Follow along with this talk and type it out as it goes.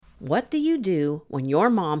What do you do when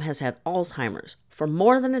your mom has had Alzheimer's for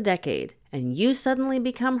more than a decade and you suddenly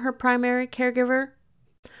become her primary caregiver?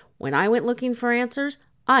 When I went looking for answers,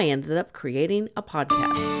 I ended up creating a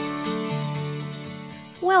podcast.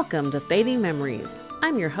 Welcome to Fading Memories.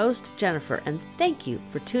 I'm your host, Jennifer, and thank you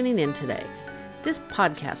for tuning in today. This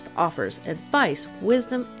podcast offers advice,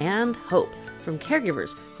 wisdom, and hope from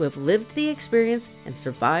caregivers who have lived the experience and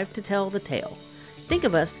survived to tell the tale. Think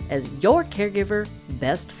of us as your caregiver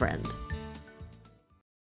best friend.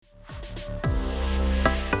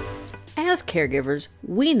 As caregivers,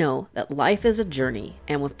 we know that life is a journey,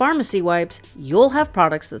 and with Pharmacy Wipes, you'll have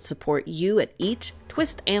products that support you at each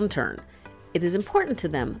twist and turn. It is important to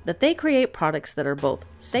them that they create products that are both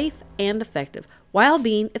safe and effective while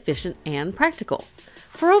being efficient and practical.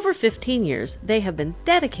 For over 15 years, they have been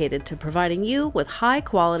dedicated to providing you with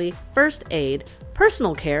high-quality first aid,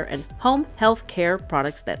 personal care, and home health care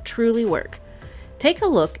products that truly work. Take a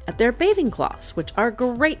look at their bathing cloths, which are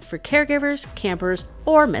great for caregivers, campers,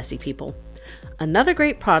 or messy people. Another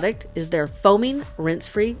great product is their foaming,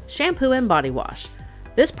 rinse-free shampoo and body wash.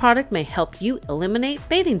 This product may help you eliminate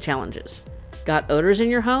bathing challenges. Got odors in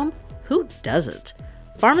your home? Who doesn't?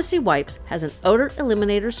 Pharmacy Wipes has an odor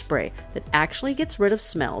eliminator spray that actually gets rid of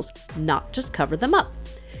smells, not just cover them up.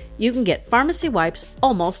 You can get Pharmacy Wipes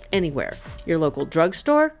almost anywhere: your local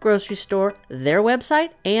drugstore, grocery store, their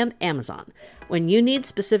website, and Amazon. When you need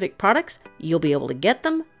specific products, you'll be able to get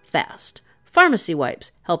them fast. Pharmacy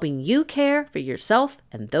Wipes, helping you care for yourself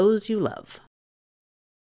and those you love.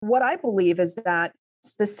 What I believe is that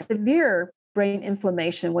the severe brain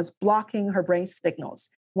inflammation was blocking her brain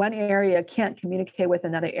signals. One area can't communicate with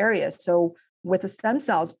another area. So with the stem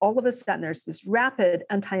cells, all of a sudden there's this rapid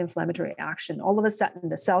anti-inflammatory action. All of a sudden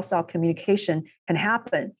the cell-cell communication can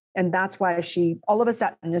happen. And that's why she, all of a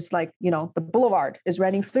sudden, it's like, the boulevard is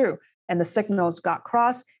running through and the signals got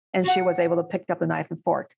crossed and she was able to pick up the knife and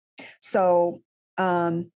fork. So,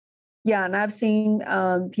 and I've seen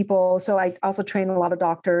people, so I also train a lot of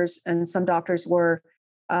doctors, and some doctors were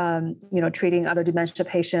treating other dementia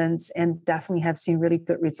patients and definitely have seen really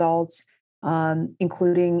good results,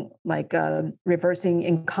 including like reversing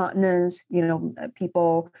incontinence,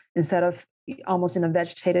 people instead of almost in a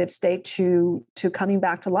vegetative state to coming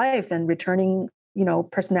back to life and returning,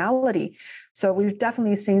 personality. So we've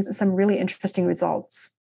definitely seen some really interesting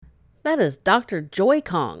results. That is Dr. Joy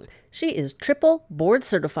Kong. She is triple board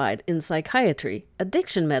certified in psychiatry,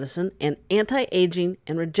 addiction medicine, and anti-aging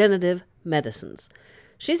and regenerative medicines.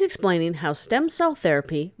 She's explaining how stem cell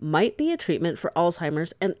therapy might be a treatment for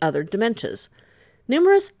Alzheimer's and other dementias.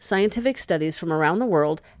 Numerous scientific studies from around the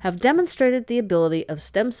world have demonstrated the ability of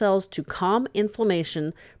stem cells to calm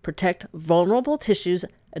inflammation, protect vulnerable tissues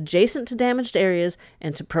adjacent to damaged areas,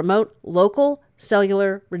 and to promote local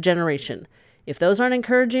cellular regeneration. If those aren't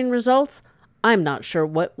encouraging results, I'm not sure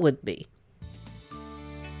what would be.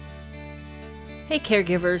 Hey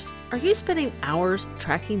caregivers, are you spending hours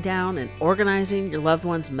tracking down and organizing your loved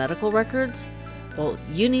one's medical records? Well,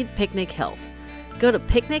 you need Picnic Health. Go to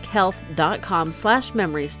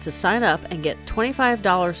picnichealth.com/memories to sign up and get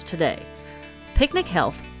 $25 today. Picnic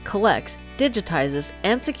Health collects, digitizes,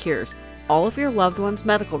 and secures all of your loved one's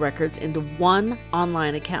medical records into one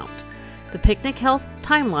online account. The Picnic Health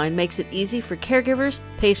timeline makes it easy for caregivers,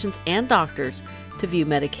 patients, and doctors to view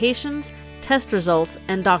medications, test results,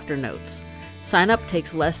 and doctor notes. Sign up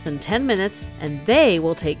takes less than 10 minutes, and they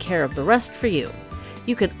will take care of the rest for you.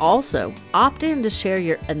 You can also opt in to share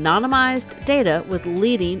your anonymized data with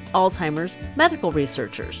leading Alzheimer's medical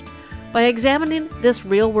researchers. By examining this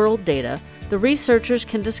real-world data, the researchers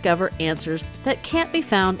can discover answers that can't be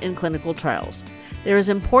found in clinical trials. There is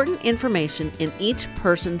important information in each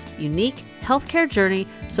person's unique healthcare journey,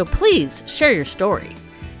 so please share your story.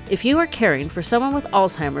 If you are caring for someone with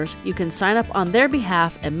Alzheimer's, you can sign up on their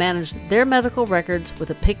behalf and manage their medical records with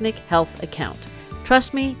a Picnic Health account.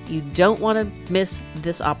 Trust me, you don't want to miss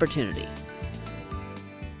this opportunity.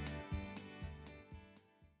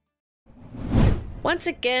 Once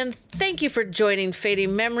again, thank you for joining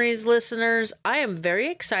Fading Memories, listeners. I am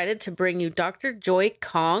very excited to bring you Dr. Joy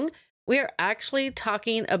Kong. We are actually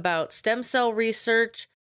talking about stem cell research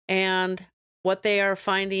and what they are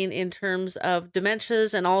finding in terms of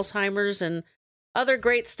dementias and Alzheimer's and other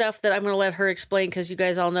great stuff that I'm going to let her explain, because you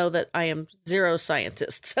guys all know that I am zero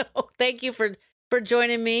scientist. So thank you for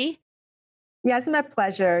joining me. Yeah, it's my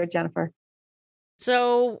pleasure, Jennifer.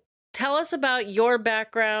 So tell us about your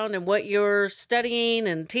background and what you're studying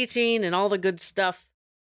and teaching and all the good stuff.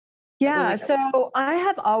 Yeah, so I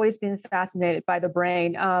have always been fascinated by the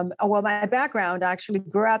brain. Well, my background actually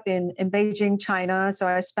grew up in Beijing, China. So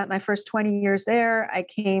I spent my first 20 years there. I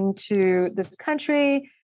came to this country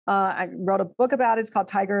I wrote a book about it. It's called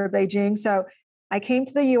Tiger of Beijing. So I came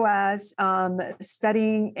to the US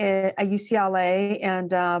studying at UCLA,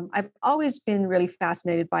 and I've always been really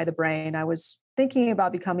fascinated by the brain. I was thinking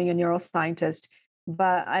about becoming a neuroscientist,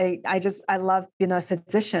 but I love being a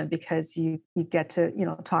physician because you get to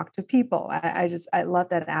talk to people. I love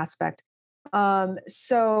that aspect.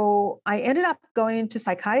 So I ended up going into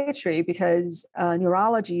psychiatry because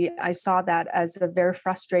neurology, I saw that as a very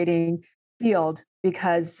frustrating field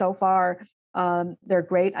because so far they're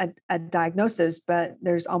great at diagnosis, but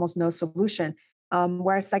there's almost no solution.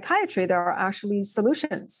 Whereas psychiatry, there are actually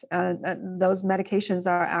solutions, and those medications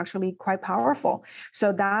are actually quite powerful.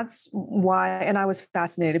 So that's why, and I was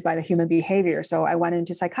fascinated by the human behavior. So I went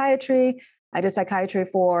into psychiatry. I did psychiatry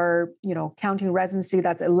for, counting residency,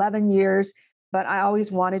 that's 11 years. But I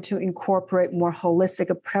always wanted to incorporate more holistic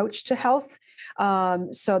approach to health.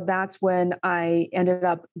 So that's when I ended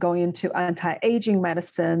up going into anti-aging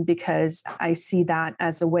medicine because I see that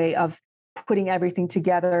as a way of putting everything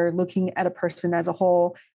together, looking at a person as a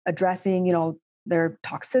whole, addressing, their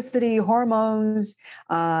toxicity, hormones,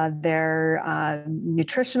 their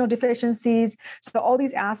nutritional deficiencies. So all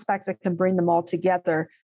these aspects that can bring them all together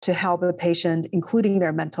to help a patient, including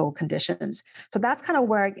their mental conditions. So that's kind of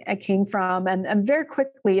where I came from. And very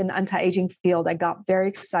quickly in the anti-aging field, I got very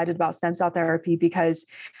excited about stem cell therapy because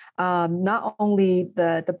not only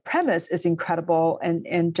the premise is incredible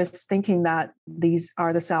and just thinking that these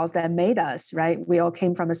are the cells that made us, right? We all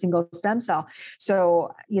came from a single stem cell.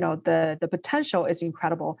 So, the potential is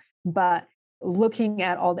incredible, but looking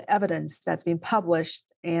at all the evidence that's been published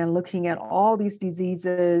and looking at all these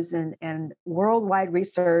diseases and worldwide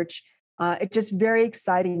research, it's just very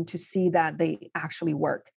exciting to see that they actually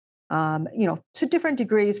work, to different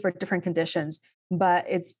degrees for different conditions. But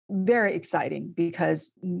it's very exciting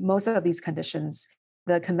because most of these conditions,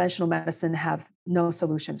 the conventional medicine have no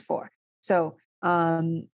solutions for. So,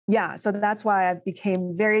 so that's why I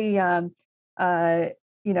became very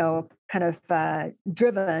kind of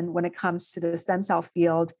driven when it comes to the stem cell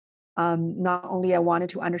field. Not only I wanted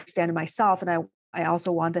to understand it myself, and I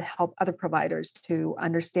also want to help other providers to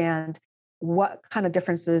understand what kind of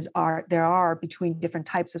differences there are between different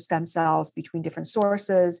types of stem cells, between different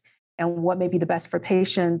sources, and what may be the best for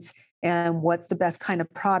patients, and what's the best kind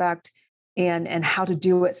of product, and how to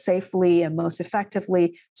do it safely and most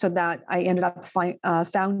effectively. So that I ended up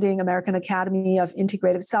founding American Academy of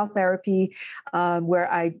Integrative Cell Therapy,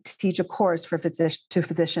 where I teach a course for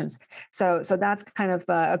physicians. So that's kind of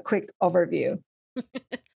a quick overview.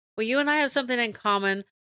 Well, you and I have something in common.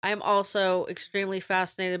 I'm also extremely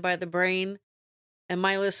fascinated by the brain. And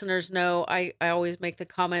my listeners know I always make the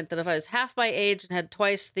comment that if I was half my age and had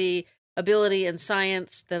twice the ability in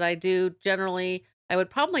science that I do generally, I would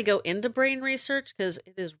probably go into brain research because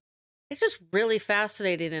it's just really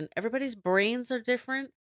fascinating, and everybody's brains are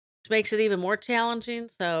different, which makes it even more challenging.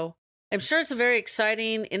 So I'm sure it's a very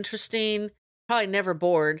exciting, interesting, probably never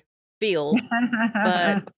bored field,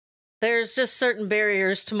 but there's just certain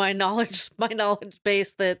barriers to my knowledge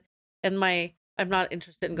base I'm not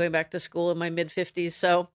interested in going back to school in my mid-50s.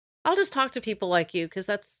 So I'll just talk to people like you because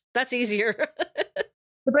that's easier.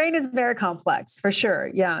 The brain is very complex, for sure.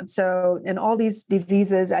 Yeah. So, in all these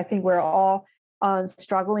diseases, I think we're all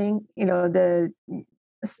struggling.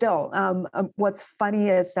 What's funny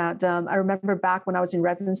is that I remember back when I was in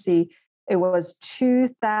residency, it was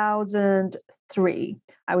 2003.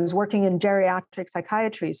 I was working in geriatric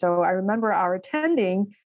psychiatry. So I remember our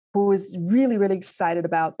attending who was really, really excited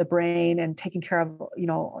about the brain and taking care of,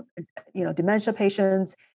 dementia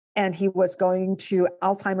patients. And he was going to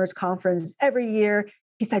Alzheimer's conference every year.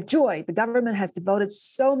 He said, Joy, the government has devoted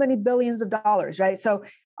so many billions of dollars, right? So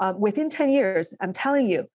within 10 years, I'm telling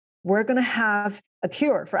you, we're going to have a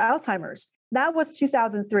cure for Alzheimer's. That was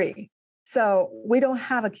 2003. So we don't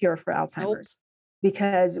have a cure for Alzheimer's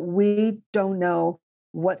because we don't know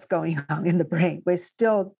what's going on in the brain. We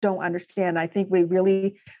still don't understand. I think we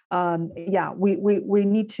really, we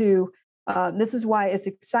need to, this is why it's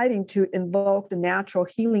exciting to invoke the natural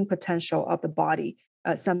healing potential of the body,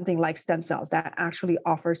 something like stem cells that actually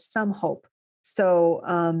offers some hope. So,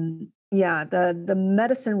 the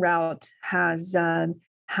medicine route has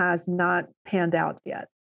not panned out yet.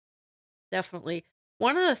 Definitely.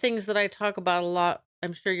 One of the things that I talk about a lot,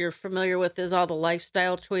 I'm sure you're familiar with, is all the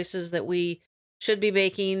lifestyle choices that we should be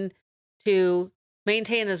making to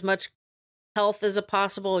maintain as much health as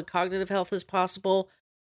possible and cognitive health as possible,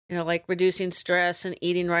 like reducing stress and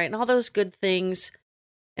eating right and all those good things.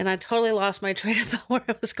 And I totally lost my train of thought where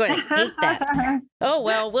I was going. I hate that. Oh,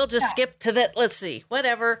 well, we'll just skip to that. Let's see,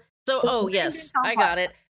 whatever. So, yes, I got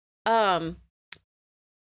it.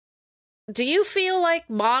 do you feel like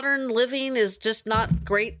modern living is just not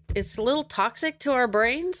great? It's a little toxic to our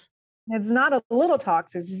brains? It's not a little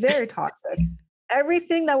toxic, it's very toxic.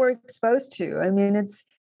 Everything that we're exposed to. I mean, it's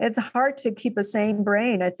hard to keep a sane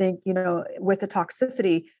brain, I think, with the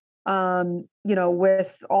toxicity,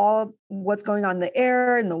 with all what's going on in the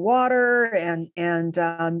air and the water and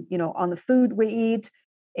on the food we eat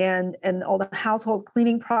and all the household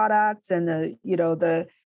cleaning products and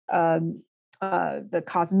um, the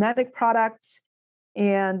cosmetic products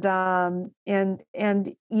and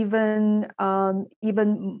even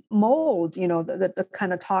mold, the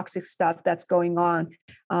kind of toxic stuff that's going on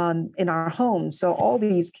in our homes. So all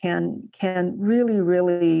these can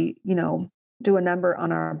really do a number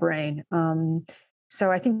on our brain. So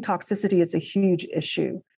I think toxicity is a huge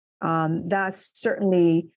issue. That's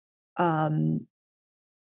certainly um,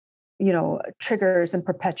 triggers and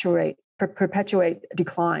perpetuate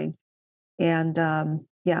decline. And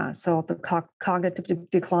so the cognitive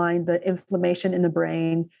decline, the inflammation in the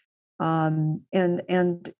brain, and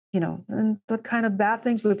the kind of bad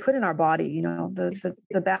things we put in our body,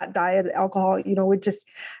 the bad diet, the alcohol, we just,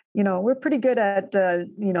 we're pretty good at,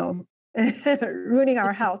 ruining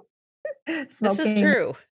our health, This is smoking.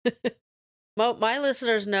 true. My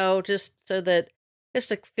listeners know, just to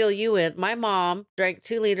fill you in, my mom drank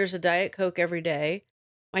 2 liters of Diet Coke every day.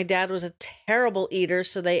 My dad was a terrible eater,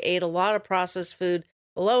 so they ate a lot of processed food,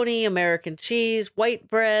 bologna, American cheese, white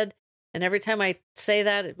bread. And every time I say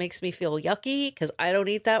that, it makes me feel yucky because I don't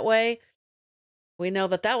eat that way. We know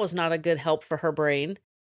that was not a good help for her brain.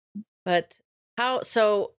 But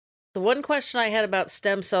so the one question I had about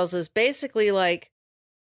stem cells is basically like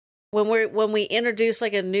when we introduce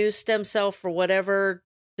like a new stem cell for whatever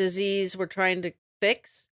disease we're trying to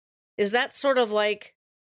fix, is that sort of like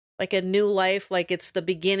a new life, like it's the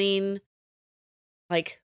beginning,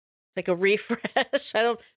 like it's like a refresh?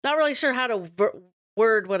 Not really sure how to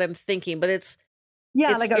word what I'm thinking, but it's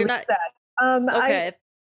Like a you're reset. okay.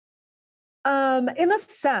 In a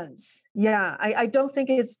sense, yeah, I don't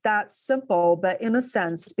think it's that simple, but in a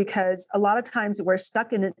sense, because a lot of times we're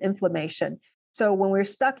stuck in an inflammation. So when we're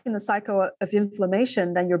stuck in the cycle of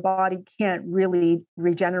inflammation, then your body can't really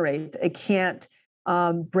regenerate. It can't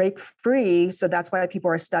break free. So that's why people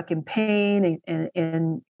are stuck in pain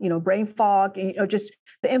and brain fog. And, just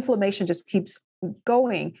the inflammation just keeps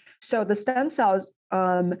going. So the stem cells.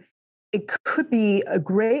 It could be a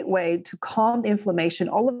great way to calm the inflammation.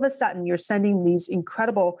 All of a sudden, you're sending these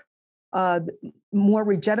incredible, more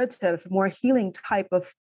regenerative, more healing type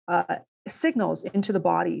of signals into the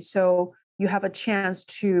body. So you have a chance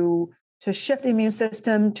to shift the immune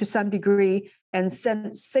system to some degree and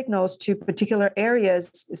send signals to particular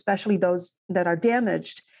areas, especially those that are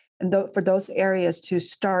damaged, and for those areas to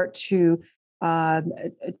start um,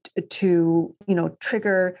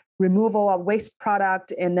 trigger removal of waste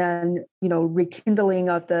product and then rekindling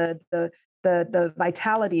of the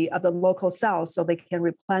vitality of the local cells so they can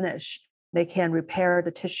replenish, they can repair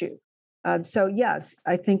the tissue. So yes,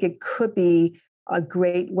 I think it could be a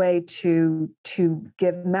great way to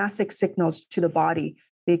give massive signals to the body,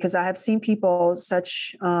 because I have seen people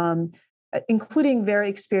including very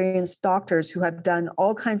experienced doctors who have done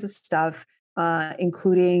all kinds of stuff,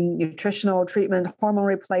 including nutritional treatment, hormone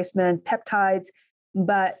replacement, peptides,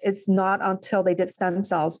 but it's not until they did stem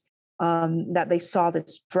cells that they saw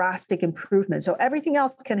this drastic improvement. So everything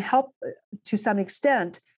else can help to some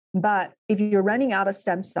extent, but if you're running out of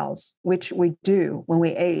stem cells, which we do when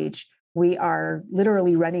we age, we are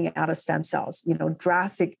literally running out of stem cells,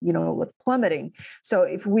 drastic, plummeting. So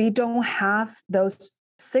if we don't have those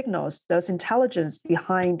signals, those intelligence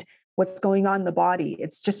behind what's going on in the body,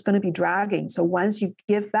 it's just going to be dragging. So once you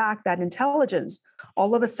give back that intelligence,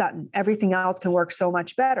 all of a sudden everything else can work so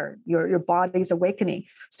much better. Your body's awakening.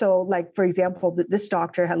 So like, for example, this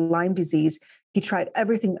doctor had Lyme disease. He tried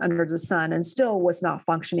everything under the sun and still was not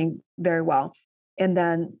functioning very well. And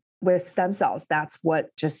then with stem cells, that's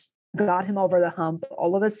what just got him over the hump.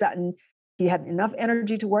 All of a sudden he had enough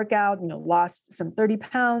energy to work out, lost some 30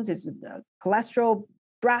 pounds, his cholesterol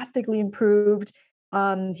drastically improved.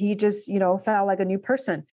 He just, felt like a new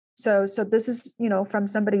person. So this is, from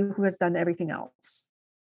somebody who has done everything else.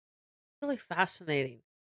 Really fascinating.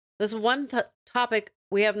 There's one topic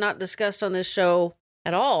we have not discussed on this show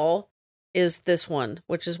at all is this one,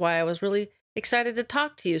 which is why I was really excited to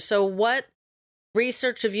talk to you. So what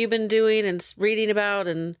research have you been doing and reading about?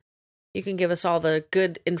 And you can give us all the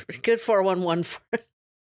good 411 for it.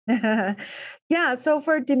 Yeah. So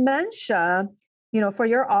for dementia, for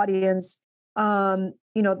your audience,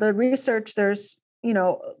 the research, there's,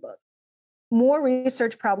 more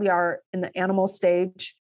research probably are in the animal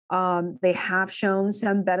stage. They have shown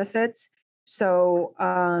some benefits. So,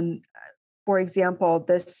 for example,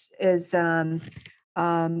 this is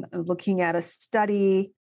looking at a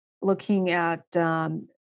study looking at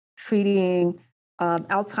treating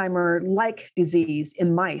Alzheimer-like disease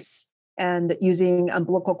in mice and using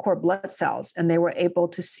umbilical cord blood cells, and they were able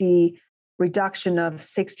to see reduction of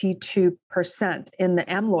 62% in the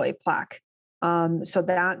amyloid plaque. So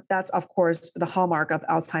that's of course the hallmark of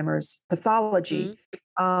Alzheimer's pathology.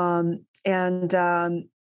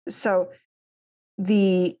 So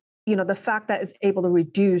the the fact that it's able to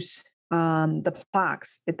reduce the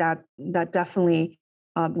plaques, that definitely,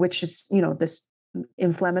 which is this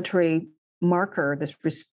inflammatory marker,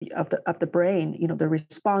 of the brain, the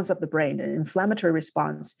response of the brain, the inflammatory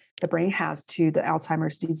response the brain has to the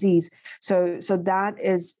Alzheimer's disease. So that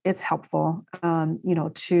it's helpful,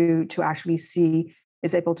 to actually see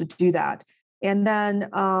is able to do that. And then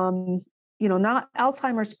not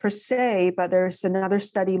Alzheimer's per se, but there's another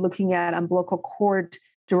study looking at umbilical cord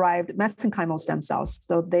derived mesenchymal stem cells.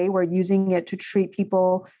 So they were using it to treat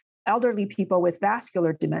elderly people with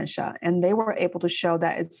vascular dementia. And they were able to show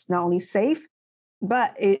that it's not only safe,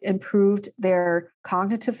 but it improved their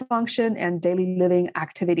cognitive function and daily living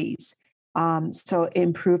activities. So it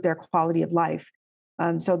improved their quality of life.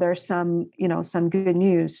 So there's some good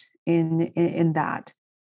news in that.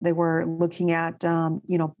 They were looking at,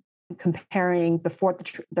 comparing before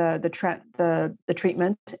the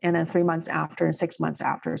treatment and then 3 months after and 6 months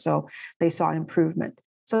after. So they saw improvement.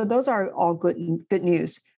 So those are all good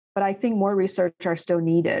news. But I think more research are still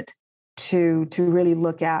needed to really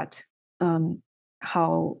look at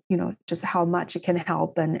how just how much it can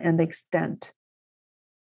help and the extent.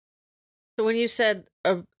 So when you said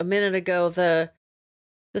a minute ago the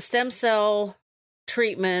stem cell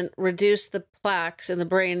treatment reduced the plaques in the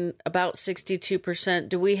brain about 62%,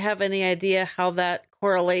 do we have any idea how that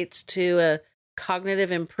correlates to a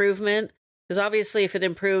cognitive improvement? Because obviously if it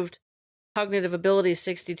improved cognitive ability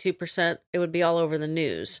 62%, it would be all over the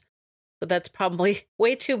news. But that's probably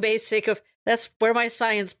way too basic. That's where my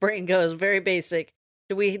science brain goes, very basic.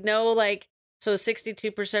 Do we know, so a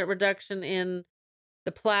 62% reduction in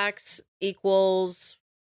the plaques equals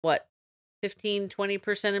what,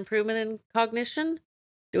 15-20% improvement in cognition?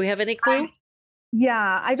 Do we have any clue?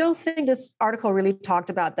 I don't think this article really talked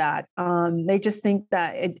about that. They just think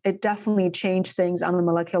that it definitely changed things on a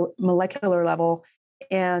molecular level,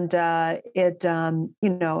 and it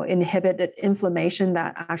inhibited inflammation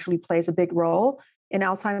that actually plays a big role in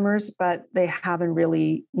Alzheimer's. But they haven't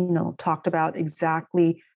really talked about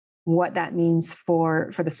exactly what that means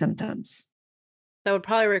for the symptoms. That would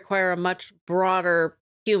probably require a much broader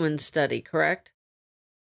human study, correct?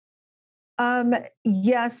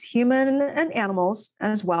 Yes, human and animals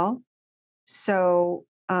as well. So,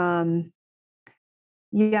 so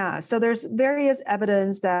there's various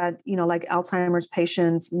evidence that, like Alzheimer's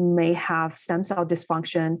patients may have stem cell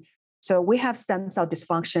dysfunction. So we have stem cell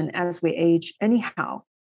dysfunction as we age anyhow.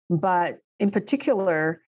 But in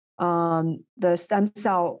particular, the stem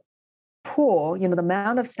cell pool, the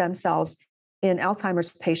amount of stem cells in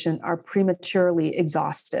Alzheimer's patient are prematurely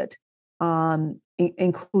exhausted,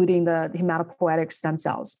 including the hematopoietic stem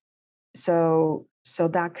cells. So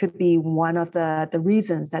that could be one of the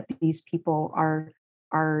reasons that these people are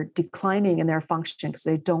declining in their function, because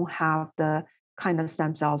they don't have the kind of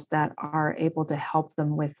stem cells that are able to help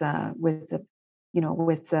them with the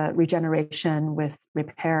regeneration, with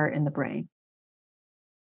repair in the brain.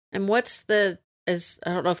 And I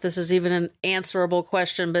don't know if this is even an answerable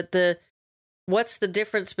question, but what's the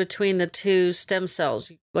difference between the two stem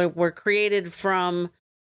cells? We're created from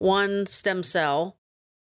one stem cell,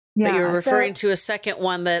 but you're referring to a second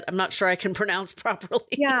one that I'm not sure I can pronounce properly.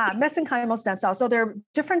 Yeah, mesenchymal stem cells. So there are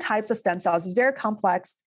different types of stem cells. It's very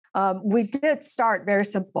complex. We did start very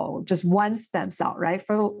simple, just one stem cell, right?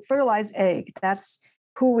 Fertilized egg. That's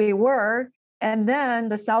who we were. And then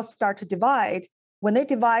the cells start to divide. When they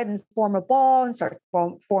divide and form a ball and start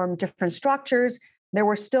to form different structures, there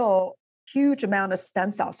were still huge amount of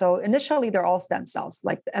stem cells. So initially, they're all stem cells.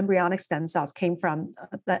 Like the embryonic stem cells came from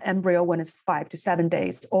the embryo when it's 5 to 7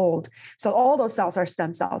 days old. So all those cells are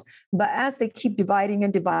stem cells. But as they keep dividing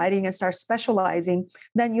and start specializing,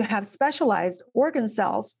 then you have specialized organ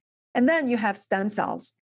cells, and then you have stem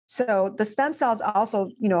cells. So the stem cells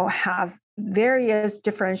also, have various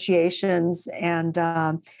differentiations and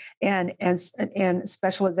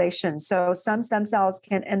specialization. So some stem cells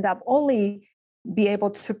can end up only be able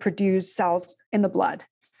to produce cells in the blood.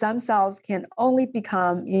 Some cells can only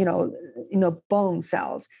become, bone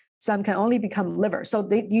cells. Some can only become liver. So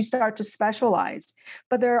you start to specialize.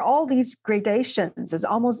 But there are all these gradations. It's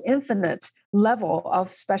almost infinite level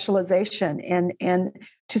of specialization, and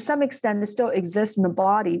to some extent it still exists in the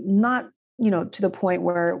body, not to the point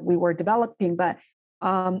where we were developing, but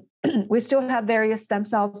we still have various stem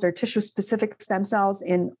cells. They're tissue specific stem cells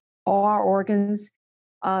in all our organs,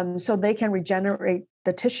 so they can regenerate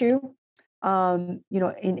the tissue in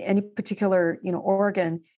any particular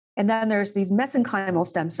organ. And then there's these mesenchymal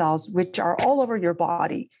stem cells, which are all over your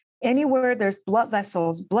body. Anywhere there's blood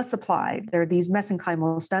vessels, blood supply, there are these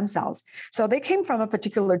mesenchymal stem cells. So they came from a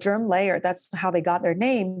particular germ layer. That's how they got their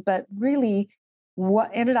name. But really,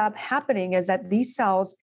 what ended up happening is that these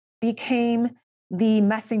cells became the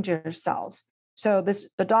messenger cells. So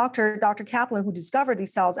the Dr. Kaplan, who discovered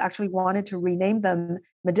these cells, actually wanted to rename them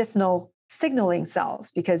medicinal signaling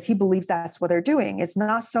cells because he believes that's what they're doing. It's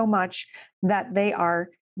not so much that they are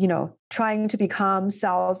trying to become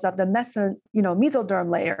cells of the mesoderm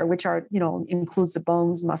layer, which are, includes the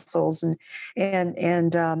bones, muscles,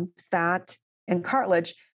 and fat and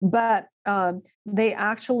cartilage, but they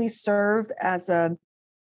actually serve as a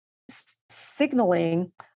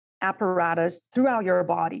signaling apparatus throughout your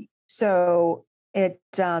body. So it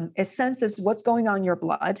senses what's going on in your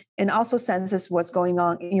blood and also senses what's going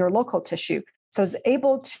on in your local tissue. So it's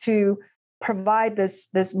able to provide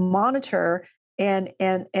this monitor and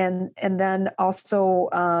then also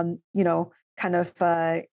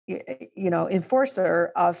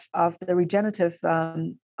enforcer of the regenerative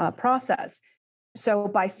process. So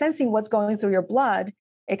by sensing what's going through your blood,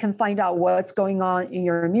 it can find out what's going on in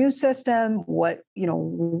your immune system, what's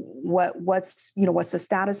the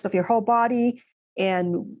status of your whole body,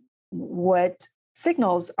 and what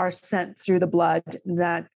signals are sent through the blood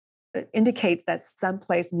that indicates that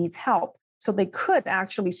someplace needs help. So they could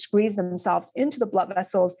actually squeeze themselves into the blood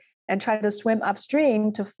vessels and try to swim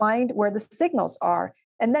upstream to find where the signals are,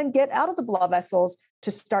 and then get out of the blood vessels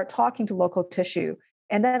to start talking to local tissue,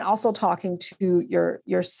 and then also talking to your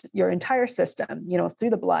entire system, through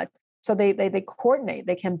the blood. So they coordinate.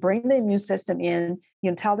 They can bring the immune system in,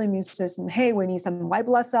 tell the immune system, hey, we need some white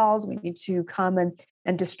blood cells. We need to come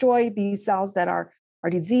and destroy these cells that are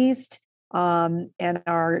diseased and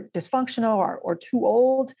are dysfunctional or too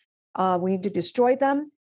old. We need to destroy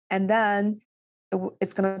them. And then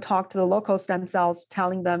it's going to talk to the local stem cells,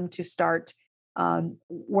 telling them to start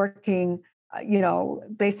working,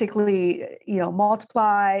 basically,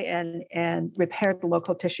 multiply and repair the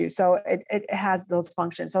local tissue. So it has those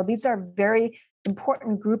functions. So these are very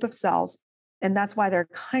important group of cells. And that's why they're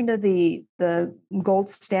kind of the gold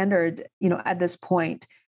standard, at this point,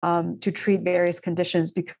 to treat various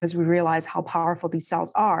conditions, because we realize how powerful these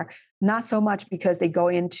cells are. Not so much because they go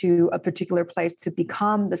into a particular place to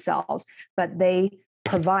become the cells, but they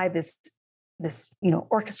provide this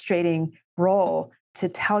orchestrating role to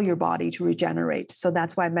tell your body to regenerate. So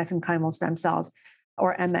that's why mesenchymal stem cells,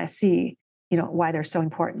 or MSC, why they're so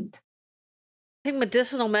important. I think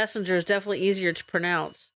medicinal messenger is definitely easier to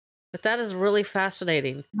pronounce, but that is really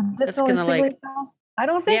fascinating. Medicinal signaling cells? I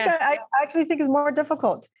don't think that. I actually think it's more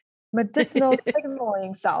difficult. Medicinal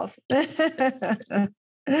signaling cells.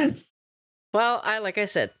 Well, like I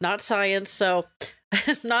said, not science, so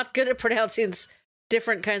I'm not good at pronouncing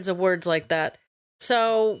different kinds of words like that.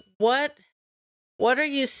 So what are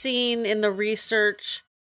you seeing in the research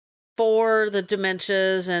for the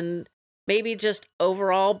dementias and maybe just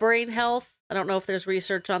overall brain health? I don't know if there's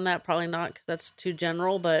research on that. Probably not, because that's too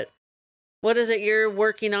general, but what is it you're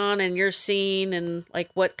working on and you're seeing, and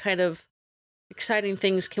what kind of exciting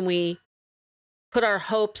things can we put our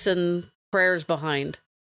hopes and prayers behind?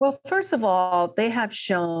 Well, first of all, they have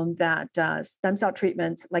shown that stem cell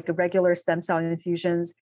treatments, like regular stem cell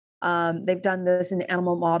infusions, they've done this in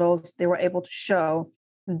animal models. They were able to show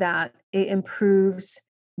that it improves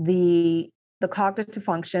the cognitive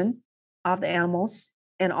function of the animals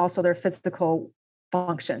and also their physical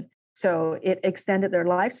function. So it extended their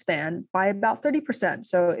lifespan by about 30%.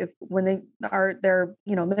 So when they're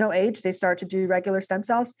middle age, they start to do regular stem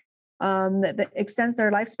cells, that extends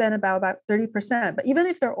their lifespan about 30%. But even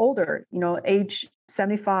if they're older, age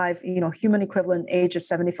 75, human equivalent age of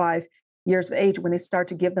 75 years of age, when they start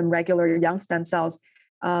to give them regular young stem cells,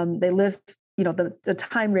 they live, the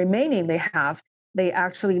time remaining they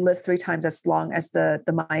actually live 3 times as long as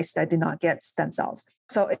the mice that did not get stem cells.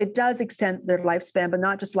 So it does extend their lifespan, but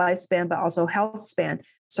not just lifespan, but also health span.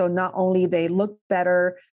 So not only they look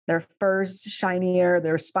better, their fur's shinier,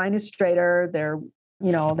 their spine is straighter, they're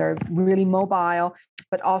really mobile,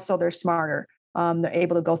 but also they're smarter. They're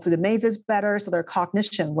able to go through the mazes better, so their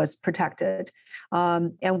cognition was protected.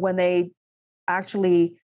 And when they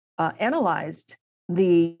actually analyzed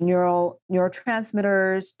the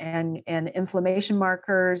neurotransmitters and inflammation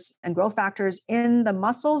markers and growth factors in the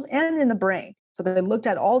muscles and in the brain. So they looked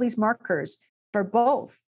at all these markers for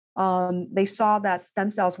both. They saw that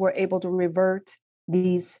stem cells were able to revert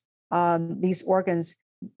these organs,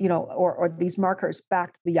 or these markers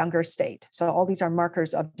back to the younger state. So all these are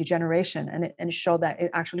markers of degeneration, and show that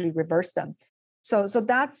it actually reversed them. So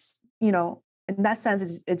that's, in that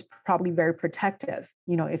sense, it's probably very protective,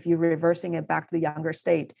 if you're reversing it back to the younger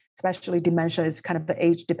state. Especially dementia is kind of an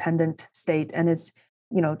age-dependent state, and is,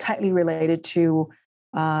 tightly related to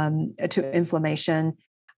inflammation.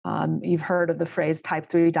 You've heard of the phrase type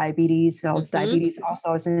 3 diabetes. So diabetes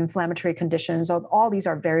also is an inflammatory condition. So all these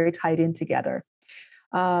are very tied in together.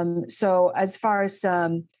 So as far as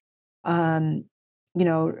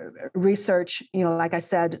research, like I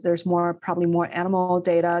said, there's probably more animal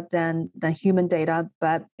data than human data,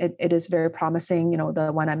 but it is very promising.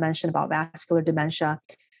 The one I mentioned about vascular dementia,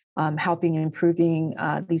 improving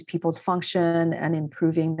these people's function and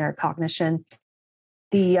improving their cognition.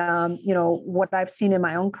 What I've seen in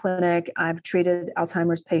my own clinic, I've treated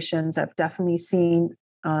Alzheimer's patients. I've definitely seen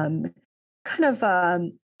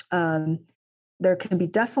there can be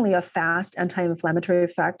definitely a fast anti-inflammatory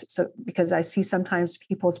effect. So because I see sometimes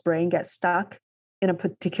people's brain gets stuck in a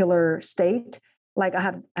particular state. Like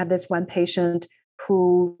I had this one patient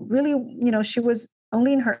who really, she was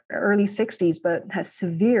only in her early 60s, but has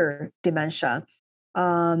severe dementia.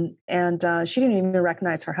 And she didn't even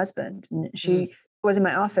recognize her husband. She was in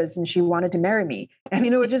my office and she wanted to marry me.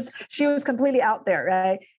 She was completely out there,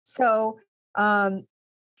 right? So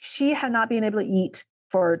she had not been able to eat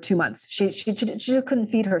for 2 months. She couldn't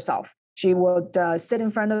feed herself. She would sit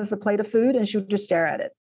in front of a plate of food and she would just stare at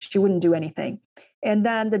it. She wouldn't do anything. And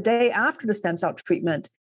then the day after the stem cell treatment,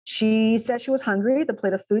 she said she was hungry. The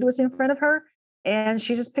plate of food was in front of her, and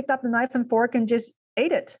she just picked up the knife and fork and just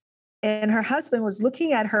ate it. And her husband was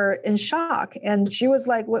looking at her in shock, and she was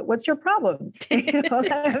like, "What's your problem?"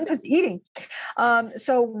 I'm just eating.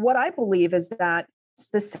 So what I believe is that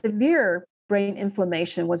the severe brain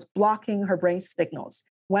inflammation was blocking her brain signals.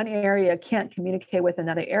 One area can't communicate with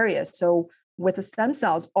another area. So with the stem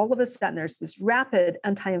cells, all of a sudden there's this rapid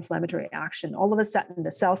anti-inflammatory action. All of a sudden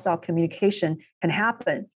the cell-cell communication can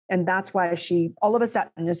happen. And that's why all of a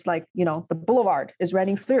sudden, it's like, the boulevard is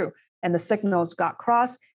running through and the signals got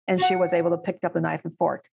crossed and she was able to pick up the knife and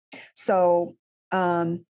fork. So,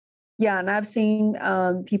 and I've seen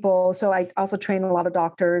people, so I also train a lot of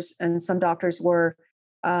doctors, and some doctors were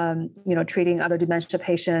treating other dementia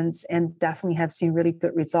patients and definitely have seen really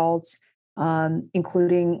good results,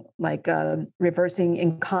 including like reversing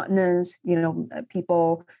incontinence,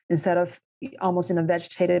 people instead of almost in a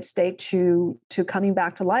vegetative state to coming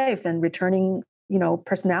back to life and returning,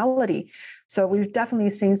 personality. So we've definitely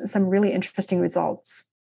seen some really interesting results.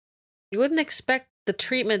 You wouldn't expect the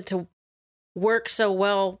treatment to work so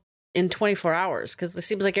well in 24 hours because it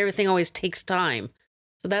seems like everything always takes time.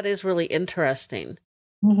 So that is really interesting.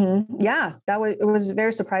 Mm-hmm. Yeah, it was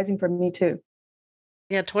very surprising for me too.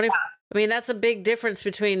 Yeah, 24. I mean, that's a big difference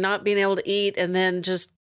between not being able to eat and then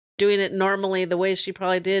just doing it normally the way she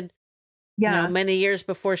probably did, many years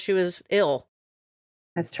before she was ill.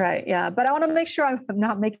 That's right. Yeah. But I want to make sure I'm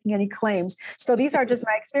not making any claims. So these are just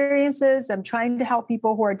my experiences. I'm trying to help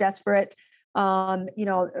people who are desperate. Right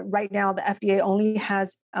now, the FDA only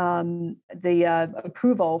has the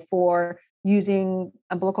approval for using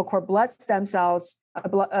umbilical cord blood stem cells,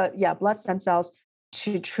 blood stem cells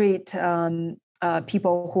to treat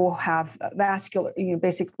people who have vascular,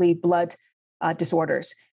 basically blood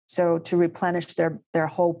disorders. So to replenish their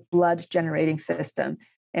whole blood generating system.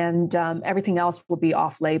 And everything else will be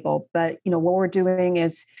off label. But, what we're doing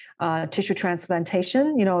is tissue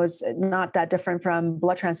transplantation, is not that different from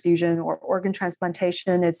blood transfusion or organ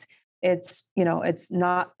transplantation. It's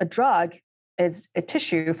not a drug, it's a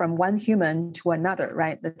tissue from one human to another,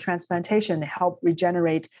 right? The transplantation help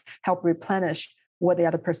regenerate, help replenish what the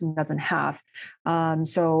other person doesn't have.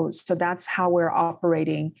 So that's how we're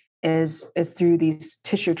operating is through these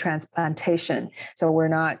tissue transplantation. So we're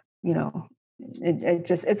not,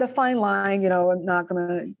 it's a fine line, I'm not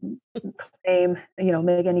going to claim,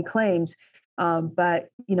 make any claims. But,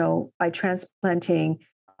 by transplanting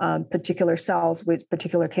particular cells with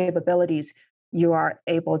particular capabilities, you are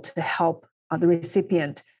able to help the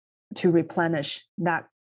recipient to replenish that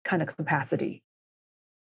kind of capacity.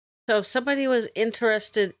 So if somebody was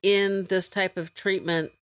interested in this type of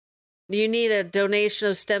treatment, do you need a donation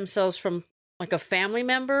of stem cells from like a family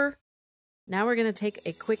member? Now we're going to take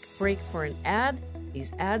a quick break for an ad.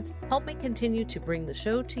 These ads help me continue to bring the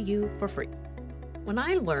show to you for free. When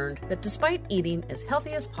I learned that despite eating as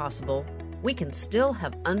healthy as possible, we can still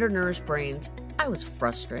have undernourished brains, I was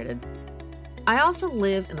frustrated. I also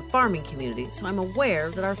live in a farming community, so I'm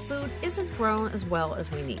aware that our food isn't grown as well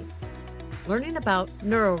as we need. Learning about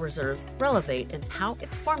NeuroReserve's Relevate and how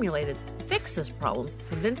it's formulated to fix this problem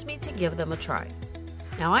convinced me to give them a try.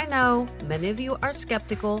 Now I know many of you are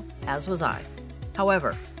skeptical, as was I.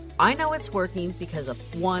 However, I know it's working because of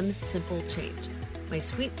one simple change. My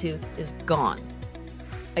sweet tooth is gone.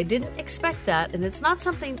 I didn't expect that, and it's not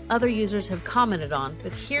something other users have commented on,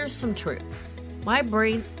 but here's some truth. My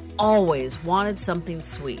brain always wanted something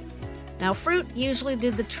sweet. Now, fruit usually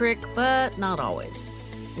did the trick, but not always.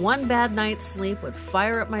 One bad night's sleep would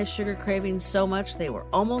fire up my sugar cravings so much they were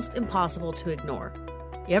almost impossible to ignore.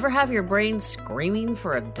 You ever have your brain screaming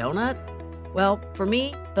for a donut? Well, for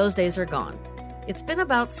me, those days are gone. It's been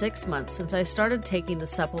about 6 months since I started taking the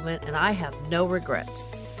supplement, and I have no regrets.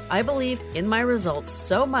 I believe in my results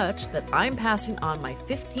so much that I'm passing on my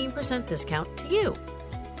 15% discount to you.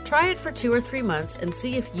 Try it for 2 or 3 months and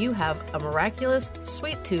see if you have a miraculous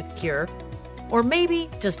sweet tooth cure, or maybe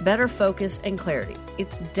just better focus and clarity.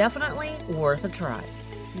 It's definitely worth a try.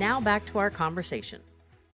 Now back to our conversation.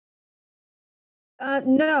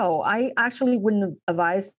 No, I actually wouldn't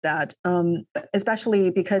advise that, especially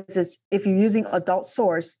because if you're using adult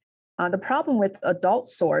source. The problem with adult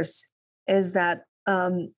source is that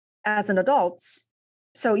as an adult,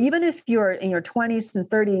 so even if you're in your 20s and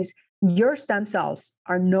 30s, your stem cells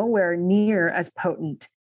are nowhere near as potent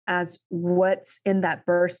as what's in that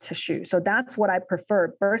birth tissue. So that's what I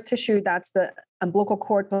prefer. Birth tissue, that's the umbilical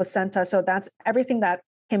cord, placenta. So that's everything that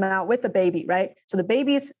came out with the baby, right? So the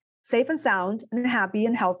baby is safe and sound and happy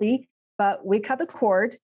and healthy, but we cut the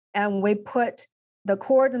cord and we put the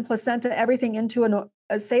cord and placenta, everything into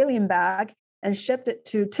a saline bag and shipped it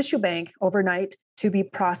to tissue bank overnight to be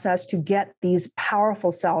processed to get these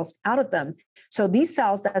powerful cells out of them. So these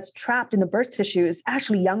cells that's trapped in the birth tissue is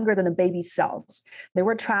actually younger than the baby's cells. They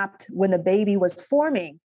were trapped when the baby was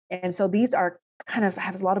forming. And so these are kind of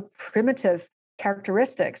has a lot of primitive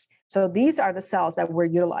characteristics. So these are the cells that we're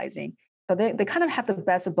utilizing. So they kind of have the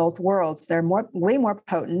best of both worlds. They're way more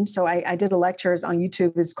potent. So I did a lectures on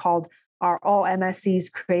YouTube. It's called Are All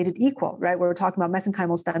MSCs Created Equal, right? We're talking about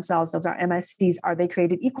mesenchymal stem cells. Those are MSCs. Are they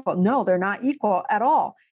created equal? No, they're not equal at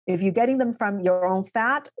all. If you're getting them from your own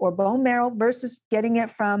fat or bone marrow versus getting it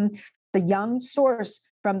from the young source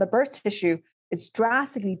from the birth tissue, it's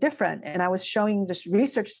drastically different. And I was showing just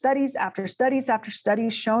research studies after studies after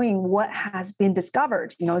studies showing what has been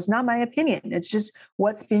discovered. It's not my opinion. It's just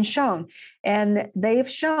what's been shown. And they've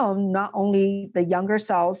shown not only the younger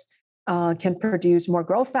cells can produce more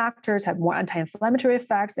growth factors, have more anti-inflammatory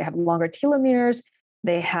effects, they have longer telomeres,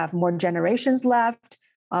 they have more generations left.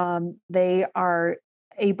 They are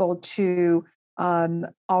able to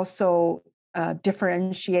also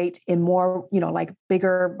differentiate in more, like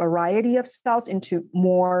bigger variety of cells into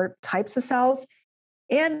more types of cells.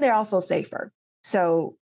 And they're also safer.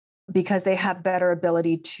 So because they have better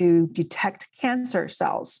ability to detect cancer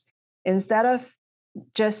cells instead of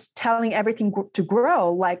just telling everything to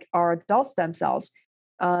grow like our adult stem cells,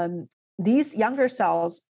 these younger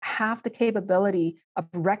cells have the capability of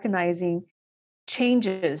recognizing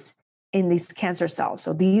changes in these cancer cells.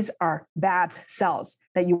 So these are bad cells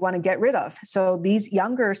that you want to get rid of. So these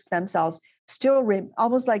younger stem cells still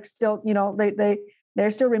almost like still, they're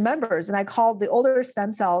still remembers. And I call the older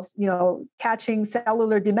stem cells, catching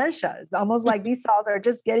cellular dementia. It's almost like these cells are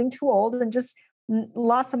just getting too old and just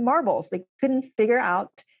lost some marbles. They couldn't figure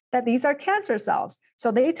out that these are cancer cells.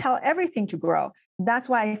 So they tell everything to grow. That's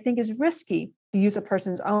why I think it's risky to use a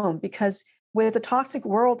person's own, because with the toxic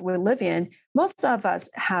world we live in, most of us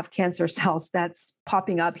have cancer cells that's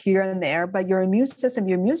popping up here and there, but your immune system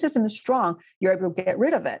is strong, you're able to get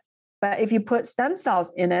rid of it. But if you put stem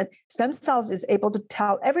cells in it, stem cells is able to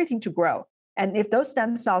tell everything to grow. And if those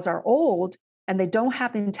stem cells are old and they don't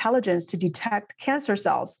have the intelligence to detect cancer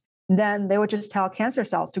cells, then they would just tell cancer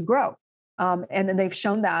cells to grow. And then they've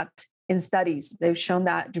shown that in studies. They've shown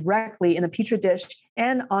that directly in a petri dish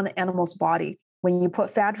and on an animal's body. When you put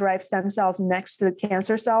fat-derived stem cells next to the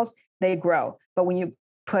cancer cells, they grow. But when you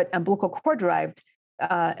put umbilical cord-derived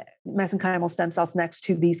mesenchymal stem cells next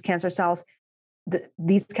to these cancer cells,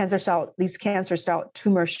 these cancer cell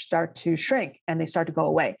tumors start to shrink and they start to go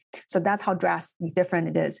away. So that's how drastically different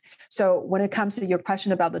it is. So when it comes to your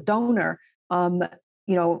question about the donor,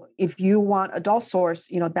 if you want adult source,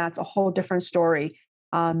 that's a whole different story.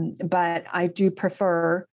 But I do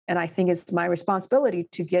prefer, and I think it's my responsibility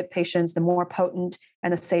to give patients the more potent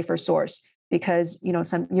and the safer source. Because,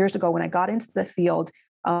 some years ago when I got into the field,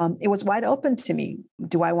 it was wide open to me.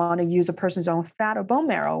 Do I want to use a person's own fat or bone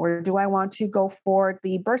marrow, or do I want to go for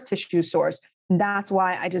the birth tissue source? And that's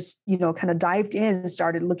why I just, kind of dived in and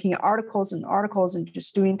started looking at articles and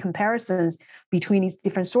just doing comparisons between these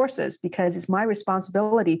different sources, because it's my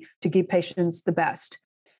responsibility to give patients the best.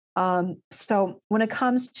 So when it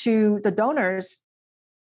comes to the donors,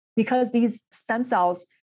 because these stem cells,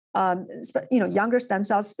 younger stem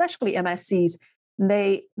cells, especially MSCs,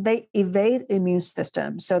 they evade immune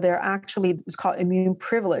system. So they're actually, it's called immune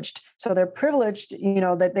privileged. So they're privileged,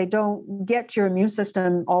 that they don't get your immune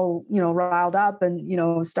system all, riled up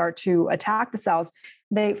and, start to attack the cells.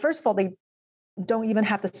 First of all, they don't even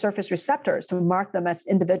have the surface receptors to mark them as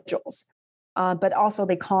individuals. But also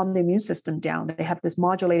they calm the immune system down. They have this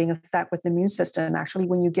modulating effect with the immune system. Actually,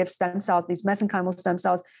 when you give stem cells, these mesenchymal stem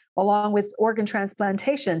cells, along with organ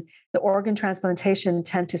transplantation, the organ transplantation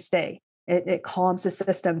tend to stay. It calms the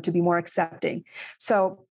system to be more accepting.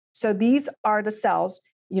 So these are the cells.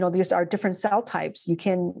 These are different cell types. You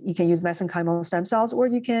can use mesenchymal stem cells, or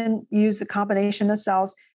you can use a combination of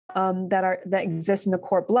cells that exist in the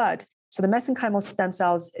cord blood. So the mesenchymal stem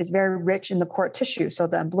cells is very rich in the cord tissue. So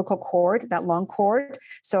the umbilical cord, that long cord.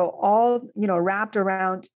 So all, wrapped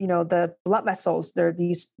around, the blood vessels, there are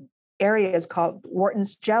these areas called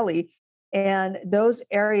Wharton's jelly. And those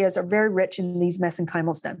areas are very rich in these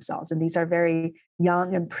mesenchymal stem cells. And these are very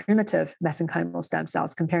young and primitive mesenchymal stem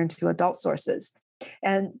cells compared to adult sources.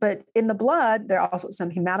 But in the blood, there are also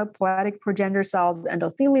some hematopoietic progenitor cells,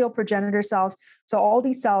 endothelial progenitor cells. So all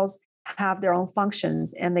these cells have their own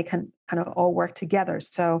functions, and they can kind of all work together.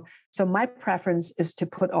 So my preference is to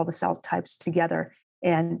put all the cell types together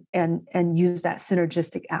and use that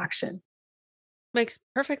synergistic action. Makes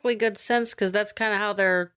perfectly good sense, because that's kind of how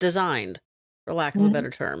they're designed, for lack of a better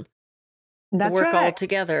term. That's to work right. all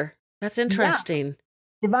together. That's interesting.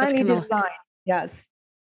 Yeah. Divinely designed. Yes.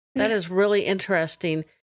 That is really interesting.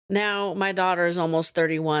 Now, my daughter is almost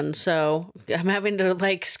 31, so I'm having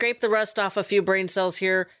to scrape the rust off a few brain cells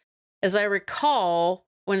here. As I recall,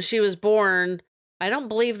 when she was born, I don't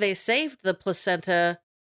believe they saved the placenta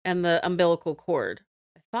and the umbilical cord.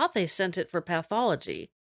 I thought they sent it for pathology,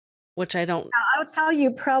 which I don't. I'll tell you,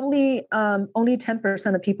 probably only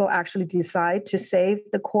 10% of people actually decide to save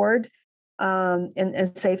the cord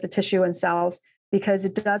and save the tissue and cells, because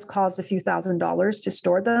it does cost a few $1,000s to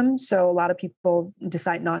store them. So a lot of people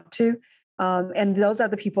decide not to. And those are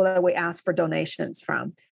the people that we ask for donations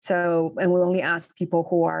from. So, and we'll only ask people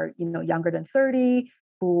who are, younger than 30,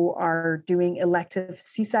 who are doing elective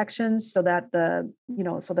C-sections, so that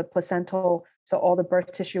so the placental, so all the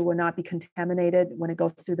birth tissue will not be contaminated when it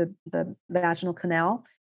goes through the vaginal canal.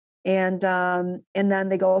 And then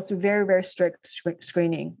they go through very, very strict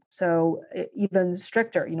screening. So even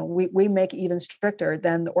stricter, we make it even stricter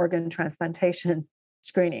than the organ transplantation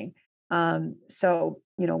screening. So,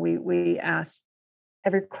 we ask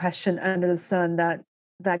every question under the sun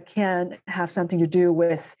that can have something to do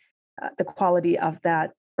with the quality of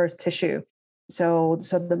that birth tissue. So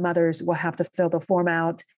the mothers will have to fill the form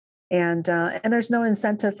out, and there's no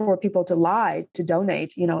incentive for people to lie to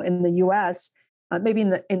donate. In the U.S., maybe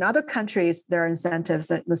in other countries there are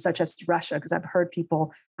incentives, such as Russia, because I've heard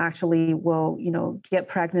people actually will get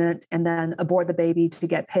pregnant and then abort the baby to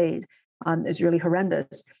get paid. Is really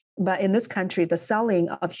horrendous. But in this country, the selling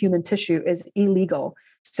of human tissue is illegal.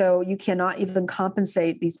 So you cannot even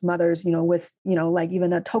compensate these mothers, with,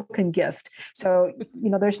 even a token gift. So,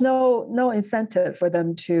 there's no incentive for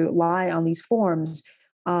them to lie on these forms.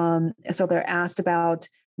 So they're asked about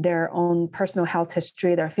their own personal health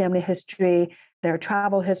history, their family history, their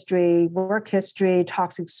travel history, work history,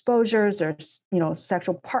 toxic exposures, their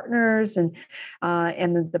sexual partners, and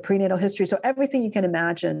the prenatal history. So everything you can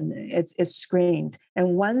imagine is screened.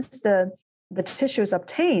 And once the tissue is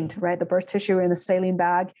obtained, right, the birth tissue in the saline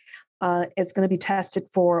bag, it's going to be tested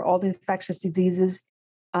for all the infectious diseases,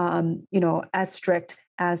 as strict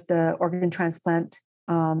as the organ transplant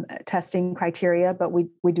testing criteria, but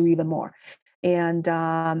we do even more. And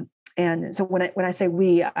so when I say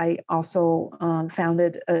we, I also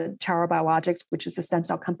founded Chara Biologics, which is a stem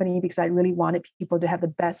cell company, because I really wanted people to have the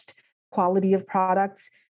best quality of products.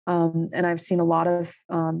 And I've seen a lot of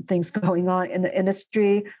things going on in the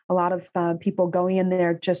industry, a lot of people going in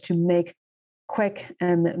there just to make quick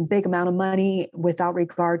and big amount of money without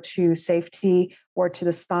regard to safety or to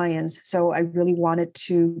the science. So I really wanted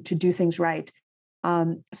to do things right.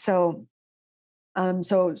 So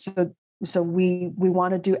we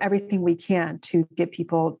want to do everything we can to give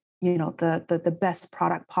people, the best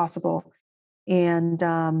product possible. And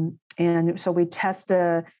so we test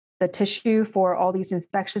the the tissue for all these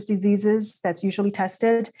infectious diseases that's usually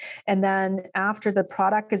tested. And then after the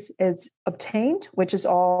product is obtained, which is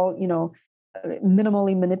all,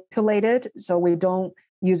 minimally manipulated, so we don't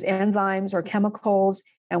use enzymes or chemicals,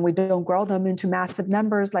 and we don't grow them into massive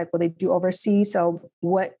numbers like what they do overseas. So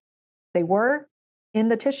what they were in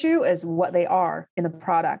the tissue is what they are in the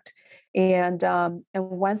product. And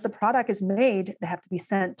once the product is made, they have to be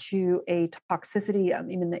sent to a toxicity,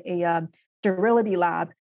 a sterility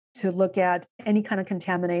lab to look at any kind of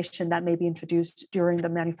contamination that may be introduced during the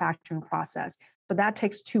manufacturing process. So that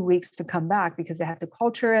takes 2 weeks to come back because they have to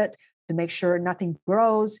culture it to make sure nothing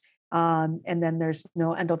grows. And then there's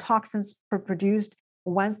no endotoxins produced.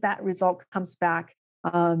 Once that result comes back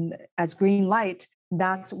as green light,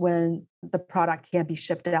 that's when the product can be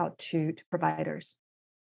shipped out to providers.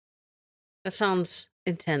 That sounds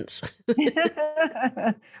intense.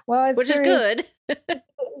 Well, which is good.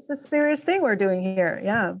 It's a serious thing we're doing here.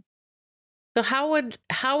 Yeah. So how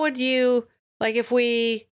would you, like, if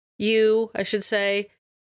I should say,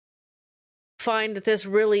 find that this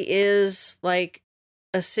really is like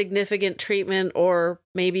a significant treatment or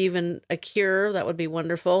maybe even a cure, that would be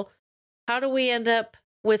wonderful. How do we end up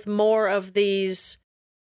with more of these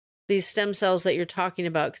stem cells that you're talking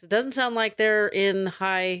about? Because it doesn't sound like they're in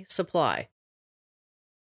high supply.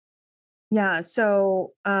 Yeah.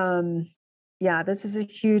 So, this is a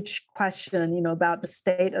huge question, about the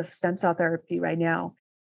state of stem cell therapy right now.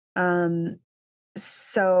 I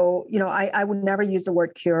would never use the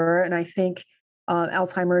word cure. And I think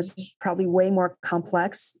Alzheimer's is probably way more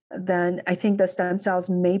complex than I think the stem cells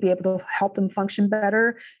may be able to help them function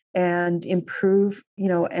better and improve,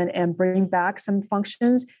 and bring back some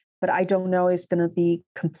functions. But I don't know it's going to be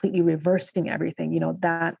completely reversing everything,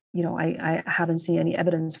 I haven't seen any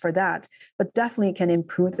evidence for that, but definitely can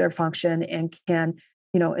improve their function and can,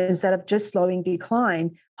 instead of just slowing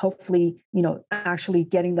decline, hopefully, actually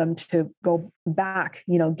getting them to go back,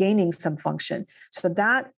 gaining some function. So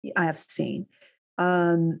that I have seen.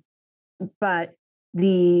 But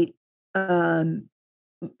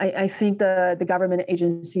I think the government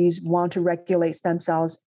agencies want to regulate stem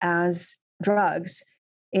cells as drugs.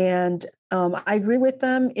 And I agree with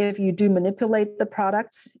them if you do manipulate the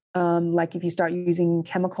products, like if you start using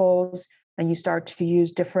chemicals and you start to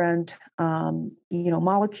use different,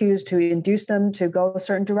 molecules to induce them to go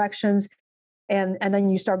certain directions, and then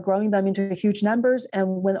you start growing them into huge numbers.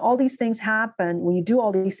 And when all these things happen, when you do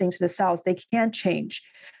all these things to the cells, they can change.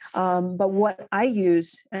 But what I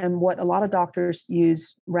use and what a lot of doctors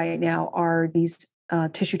use right now are these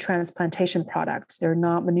tissue transplantation products. They're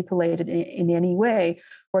not manipulated in any way.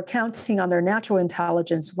 We're counting on their natural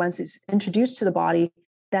intelligence. Once it's introduced to the body,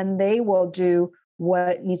 then they will do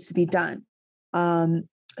what needs to be done.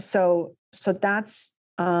 So that's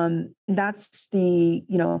the,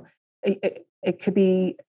 it could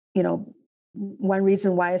be, one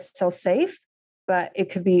reason why it's so safe, but it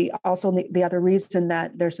could be also the other reason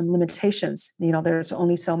that there's some limitations. There's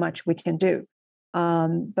only so much we can do.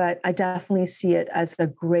 But I definitely see it as a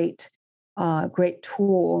great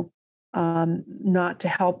tool, not to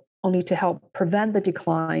help, only to help prevent the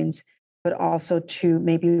declines, but also to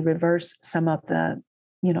maybe reverse some of the,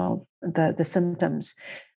 the symptoms.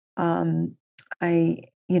 I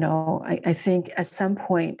think at some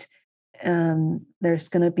point there's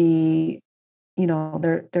going to be,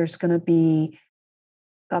 there's going to be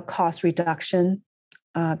a cost reduction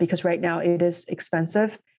because right now it is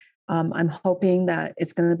expensive. I'm hoping that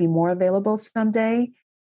it's going to be more available someday.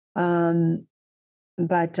 But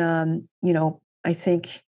I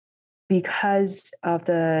think because of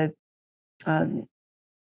the, I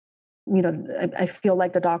feel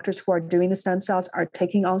like the doctors who are doing the stem cells are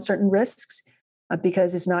taking on certain risks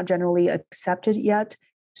because it's not generally accepted yet.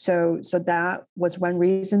 So that was one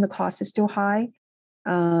reason the cost is still high.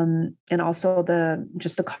 And also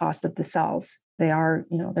the cost of the cells. They are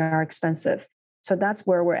expensive. So that's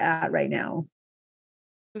where we're at right now.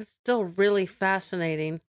 It's still really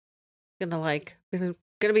fascinating. Gonna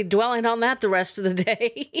be dwelling on that the rest of the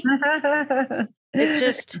day.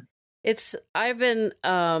 I've been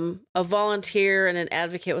a volunteer and an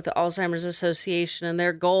advocate with the Alzheimer's Association, and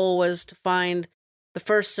their goal was to find the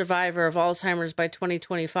first survivor of Alzheimer's by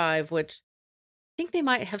 2025, which I think they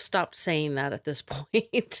might have stopped saying that at this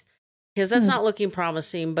point because that's not looking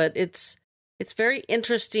promising, but it's very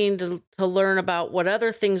interesting to learn about what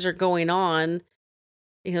other things are going on,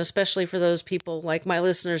 especially for those people like my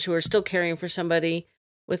listeners who are still caring for somebody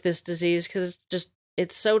with this disease, because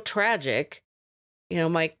it's so tragic.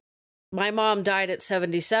 My mom died at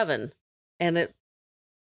 77, and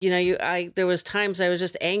there was times I was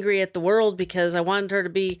just angry at the world because I wanted her to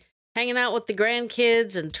be hanging out with the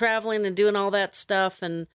grandkids and traveling and doing all that stuff,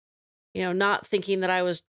 and not thinking that I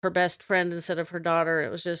was her best friend instead of her daughter.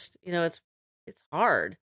 It was just, it's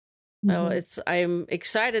hard. Mm-hmm. So I'm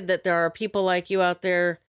excited that there are people like you out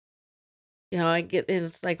there. I get,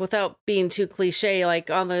 it's like, without being too cliche, like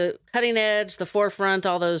on the cutting edge, the forefront,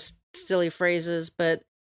 all those silly phrases, but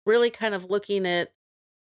really kind of looking at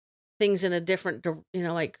things in a different,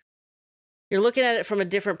 like you're looking at it from a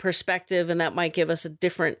different perspective, and that might give us a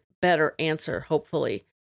different, better answer, hopefully.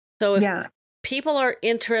 So if people are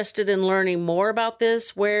interested in learning more about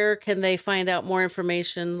this, where can they find out more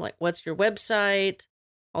information? Like, what's your website?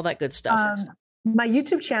 All that good stuff. My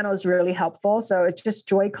YouTube channel is really helpful. So it's just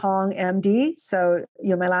Joy Kong MD. So,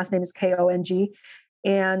 my last name is Kong.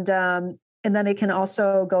 And then they can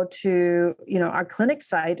also go to, our clinic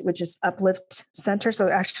site, which is Uplift Center. So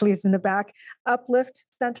actually it's in the back,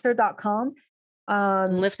 upliftcenter.com.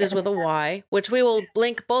 Lift is with a Y, which we will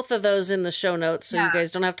link both of those in the show notes. So you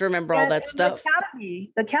guys don't have to remember all that stuff. The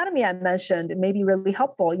academy I mentioned may be really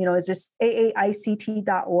helpful. It's just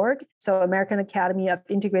aaict.org. So American Academy of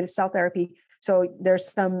Integrative Cell Therapy. So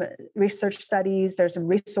there's some research studies, there's some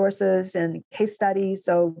resources and case studies.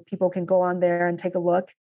 So people can go on there and take a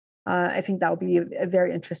look. I think that would be a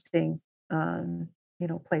very interesting,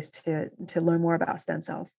 place to learn more about stem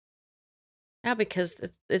cells. Yeah, because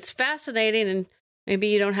it's fascinating, and maybe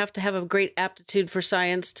you don't have to have a great aptitude for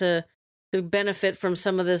science to benefit from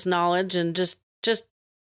some of this knowledge. And just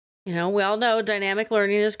we all know dynamic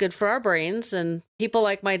learning is good for our brains, and people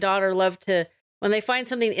like my daughter love to, when they find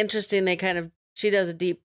something interesting, she does a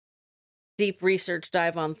deep research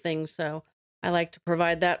dive on things. So I like to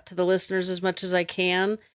provide that to the listeners as much as I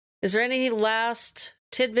can. Is there any last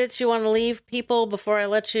tidbits you want to leave people before I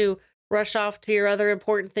let you rush off to your other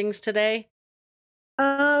important things today?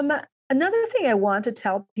 Another thing I want to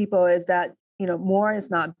tell people is that, more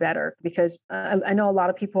is not better, because I know a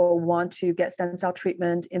lot of people want to get stem cell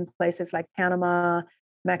treatment in places like Panama,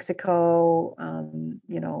 Mexico,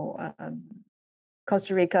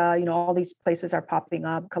 Costa Rica, all these places are popping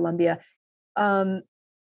up, Colombia.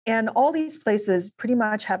 And all these places pretty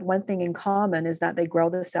much have one thing in common, is that they grow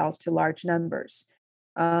the cells to large numbers.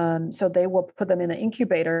 So they will put them in an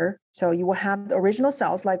incubator. So you will have the original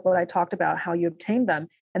cells, like what I talked about, how you obtain them,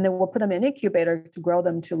 and then we'll put them in an incubator to grow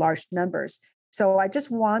them to large numbers. So I just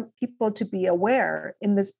want people to be aware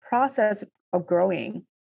in this process of growing,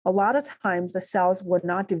 a lot of times the cells would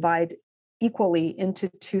not divide equally into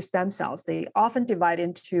two stem cells. They often divide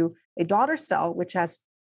into a daughter cell, which has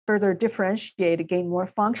further differentiated, gained more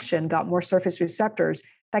function, got more surface receptors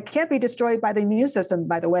that can't be destroyed by the immune system.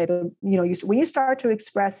 By the way, when you start to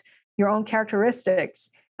express your own characteristics,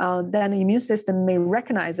 then the immune system may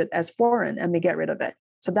recognize it as foreign and may get rid of it.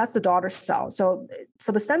 So that's the daughter cell. So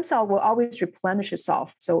the stem cell will always replenish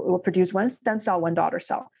itself. So it will produce one stem cell, one daughter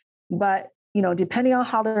cell. But depending on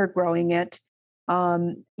how they're growing it,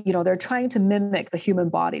 they're trying to mimic the human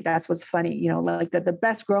body. That's what's funny. Like the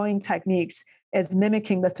best growing techniques is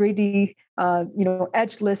mimicking the 3D,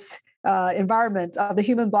 edgeless environment of the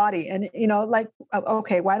human body. And,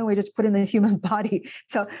 okay, why don't we just put in the human body?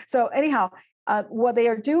 So anyhow, what they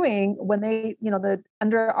are doing when they,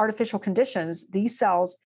 under artificial conditions, these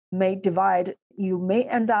cells may divide. You may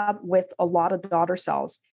end up with a lot of daughter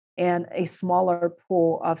cells and a smaller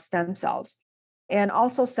pool of stem cells. And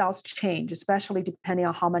also cells change, especially depending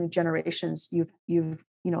on how many generations you've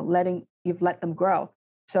let them grow.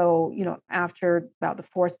 So, after about the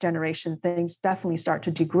fourth generation, things definitely start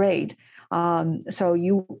to degrade. So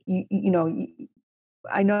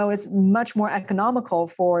I know it's much more economical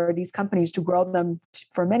for these companies to grow them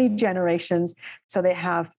for many generations. So they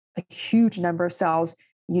have a huge number of cells.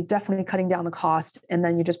 You're definitely cutting down the cost, and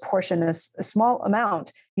then you just portion a small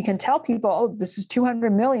amount. You can tell people, oh, this is 200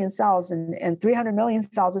 million cells and 300 million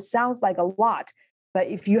cells. It sounds like a lot. But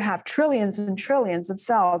if you have trillions and trillions of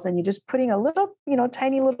cells and you're just putting a little,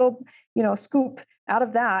 tiny little, scoop out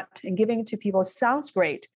of that and giving it to people, sounds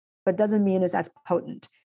great, but doesn't mean it's as potent.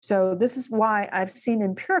 So this is why I've seen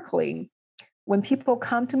empirically, when people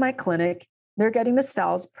come to my clinic, they're getting the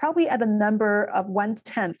cells probably at a number of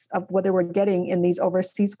 1/10 of what they were getting in these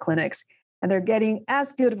overseas clinics. And they're getting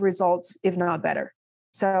as good of results, if not better.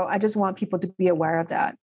 So I just want people to be aware of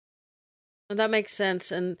that. Well, that makes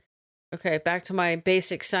sense. And okay, back to my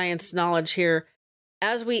basic science knowledge here.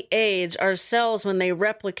 As we age, our cells, when they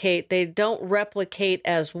replicate, they don't replicate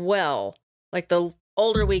as well. Like the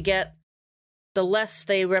older we get, the less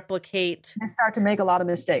they replicate. They start to make a lot of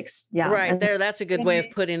mistakes. Yeah. Right there. That's a good way of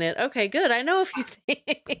putting it. Okay, good. I know a few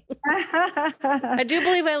things. I do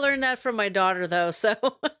believe I learned that from my daughter, though. So,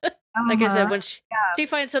 like I said, when she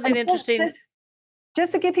finds something interesting,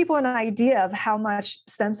 just to give people an idea of how much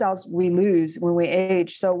stem cells we lose when we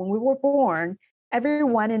age. So when we were born, every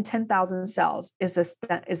 1 in 10,000 cells is a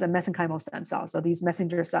mesenchymal stem cell. So these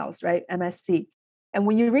messenger cells, right? MSC. And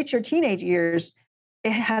when you reach your teenage years,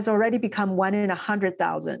 it has already become 1 in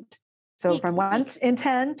 100,000. So from 1 in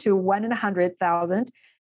 10 to 1 in 100,000.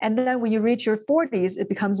 And then when you reach your 40s, it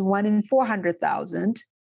becomes 1 in 400,000.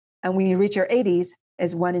 And when you reach your 80s,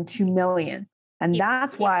 is 1 in 2 million. And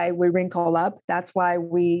that's why we wrinkle up. That's why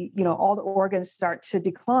we, all the organs start to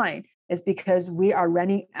decline, is because we are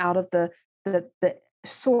running out of the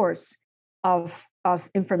source of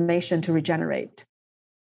information to regenerate.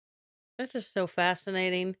 That's just so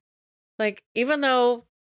fascinating. Like, even though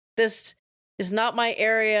this is not my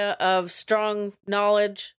area of strong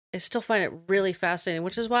knowledge, I still find it really fascinating,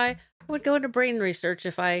 which is why I would go into brain research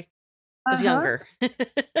if I was younger.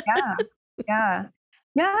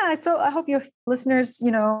 Yeah. So I hope your listeners,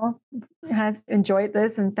 has enjoyed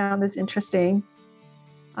this and found this interesting.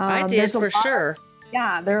 I did, for sure.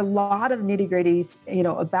 There are a lot of nitty-gritties,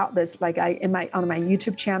 about this. Like on my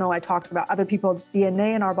YouTube channel, I talked about other people's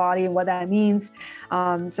DNA in our body and what that means.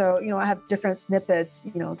 So I have different snippets,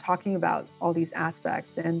 talking about all these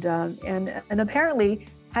aspects, and apparently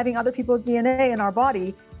having other people's DNA in our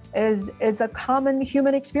body is a common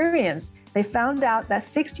human experience. They found out that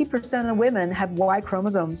 60% of women have Y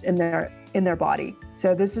chromosomes in their body.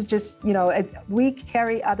 So this is just, we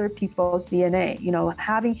carry other people's DNA.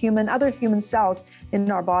 Having other human cells in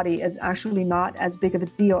our body is actually not as big of a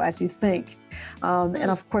deal as you think. And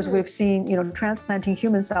of course, we've seen, transplanting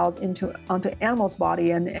human cells onto animals'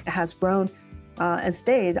 body, and it has grown and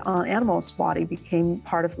stayed on animals' body, became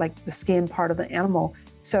part of like the skin part of the animal.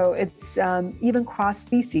 So it's even cross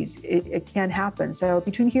species, it can happen. So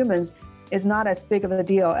between humans, is not as big of a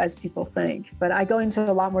deal as people think. But I go into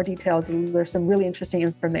a lot more details, and there's some really interesting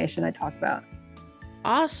information I talk about.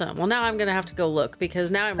 Awesome. Well, now I'm going to have to go look, because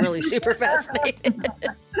now I'm really super fascinated.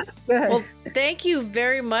 Well, thank you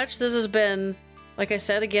very much. This has been, like I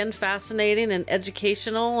said, again, fascinating and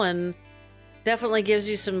educational, and definitely gives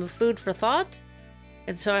you some food for thought.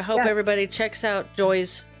 And so I hope everybody checks out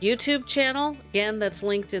Joy's YouTube channel. Again, that's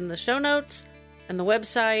linked in the show notes and the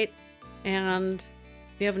website. And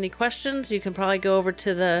if you have any questions, you can probably go over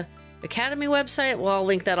to the Academy website. Well, I'll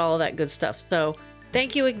link all of that good stuff. So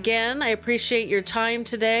thank you again. I appreciate your time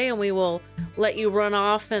today, and we will let you run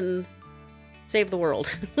off and save the world.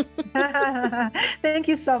 Thank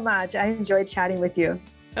you so much. I enjoyed chatting with you.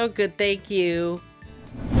 Oh, good. Thank you.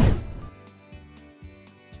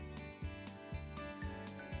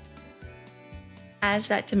 As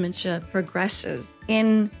that dementia progresses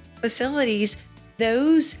in facilities,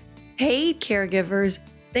 those paid caregivers,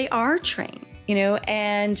 they are trained,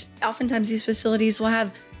 and oftentimes these facilities will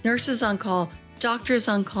have nurses on call, doctors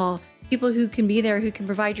on call, people who can be there, who can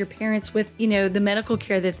provide your parents with, the medical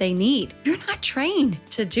care that they need. You're not trained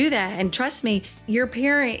to do that. And trust me, your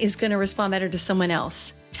parent is going to respond better to someone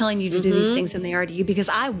else telling you to do these things than they are to you, because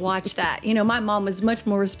I watched that. My mom was much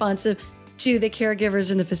more responsive to the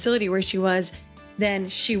caregivers in the facility where she was than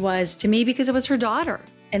she was to me, because it was her daughter.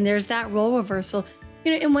 And there's that role reversal.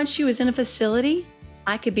 And once she was in a facility,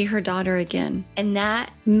 I could be her daughter again. And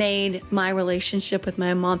that made my relationship with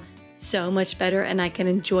my mom so much better. And I can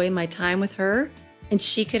enjoy my time with her, and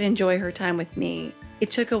she could enjoy her time with me.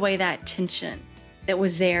 It took away that tension that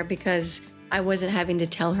was there, because I wasn't having to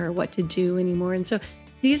tell her what to do anymore. And so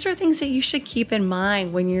these are things that you should keep in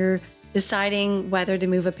mind when you're deciding whether to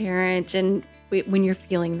move a parent and when you're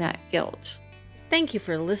feeling that guilt. Thank you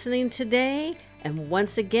for listening today. And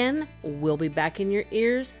once again, we'll be back in your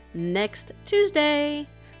ears next Tuesday.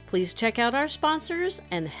 Please check out our sponsors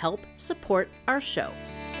and help support our show.